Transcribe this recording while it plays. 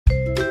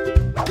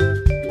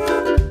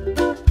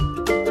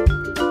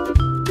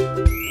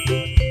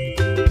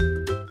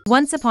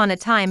Once upon a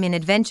time in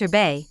Adventure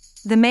Bay,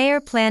 the mayor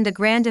planned a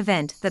grand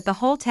event that the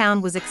whole town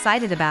was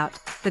excited about,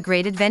 the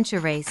Great Adventure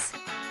Race.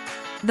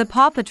 The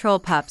Paw Patrol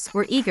pups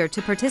were eager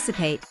to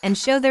participate and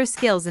show their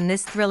skills in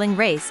this thrilling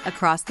race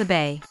across the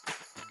bay.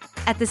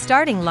 At the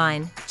starting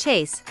line,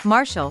 Chase,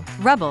 Marshall,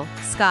 Rubble,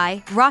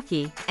 Skye,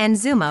 Rocky, and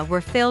Zuma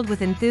were filled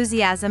with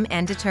enthusiasm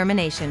and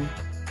determination.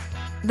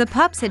 The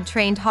pups had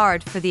trained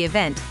hard for the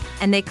event,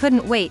 and they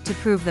couldn't wait to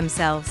prove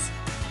themselves.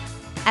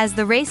 As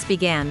the race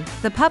began,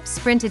 the pups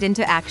sprinted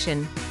into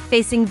action,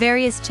 facing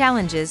various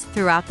challenges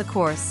throughout the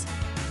course.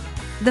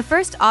 The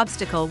first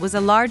obstacle was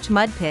a large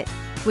mud pit,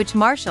 which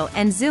Marshall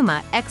and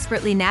Zuma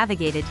expertly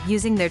navigated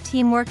using their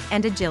teamwork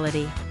and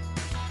agility.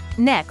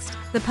 Next,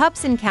 the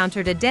pups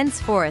encountered a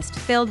dense forest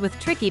filled with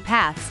tricky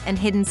paths and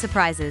hidden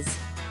surprises.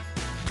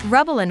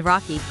 Rubble and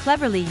Rocky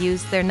cleverly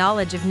used their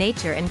knowledge of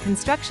nature and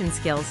construction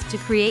skills to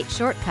create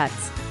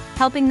shortcuts,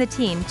 helping the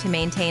team to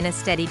maintain a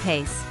steady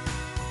pace.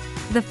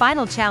 The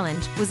final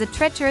challenge was a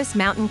treacherous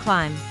mountain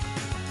climb.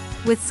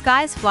 With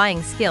Skye's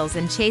flying skills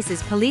and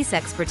Chase's police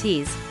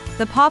expertise,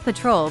 the Paw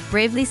Patrol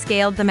bravely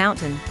scaled the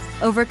mountain,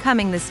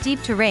 overcoming the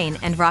steep terrain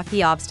and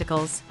rocky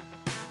obstacles.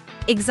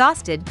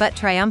 Exhausted but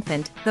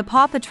triumphant, the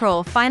Paw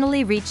Patrol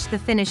finally reached the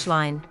finish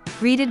line,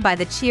 greeted by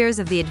the cheers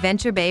of the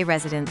Adventure Bay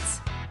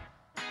residents.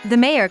 The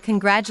mayor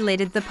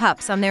congratulated the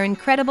pups on their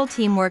incredible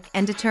teamwork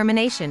and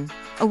determination,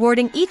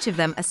 awarding each of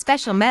them a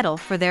special medal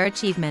for their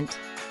achievement.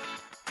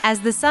 As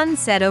the sun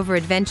set over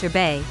Adventure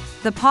Bay,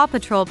 the Paw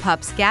Patrol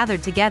pups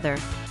gathered together,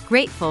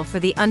 grateful for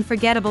the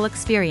unforgettable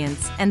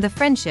experience and the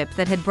friendship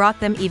that had brought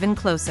them even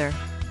closer.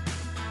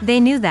 They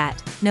knew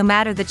that, no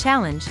matter the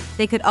challenge,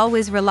 they could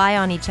always rely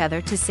on each other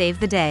to save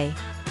the day.